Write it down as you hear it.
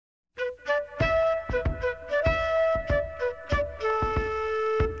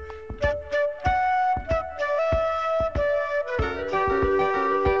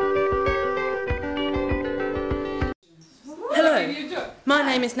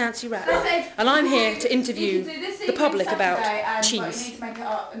name is Nancy Rattler, and I'm here to interview the public about cheese.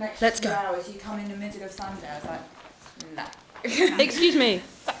 Let's go. You come in the middle of Sunday. I was like, no. Excuse me.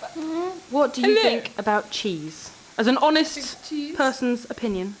 What do you think about cheese? As an honest person's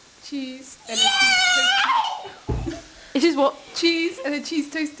opinion. Cheese and a cheese toasty. It is what? Cheese and a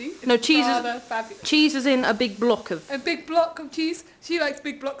cheese toasty. No, cheese is fabulous. Cheese is in a big block of... A big block of cheese. She likes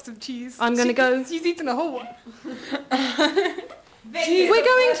big blocks of cheese. I'm going to go... She's eaten a whole one. We're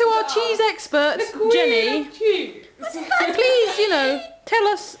going to our cheese expert, Jenny. Please, tell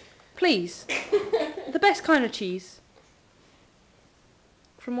us, please, the best kind of cheese.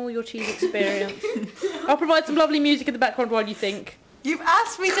 From all your cheese experience. I'll provide some lovely music in the background while you think. You've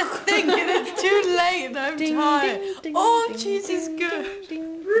asked me to think and it's too late and I'm tired. All cheese is good.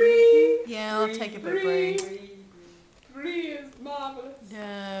 Brie. Yeah, I'll take a bit of brie. Brie is marvellous.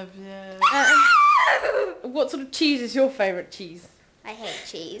 Yeah. What sort of cheese is your favourite cheese? I hate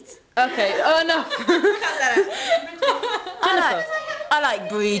cheese. Okay, enough. I like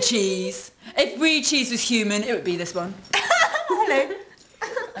brie cheese. If brie cheese was human, it would be this one. Hello.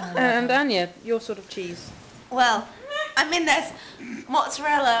 And Anya, your sort of cheese? Well, I mean there's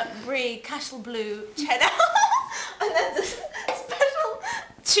mozzarella, brie, castle blue, cheddar, and then there's a special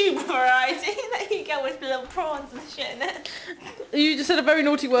tube variety that you get with little prawns and shit in it. You just said a very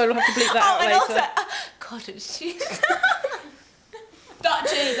naughty word, we'll have to bleep that out and later. Also, cottage cheese. Dutch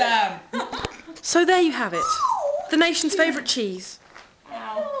cheese. So there you have it. The nation's favourite cheese.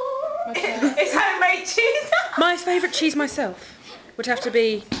 It's homemade cheese. My favourite cheese myself would have to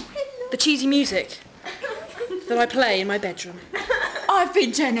be the cheesy music that I play in my bedroom. I've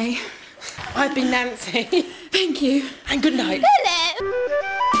been Jenny. I've been Nancy. Thank you. And good night.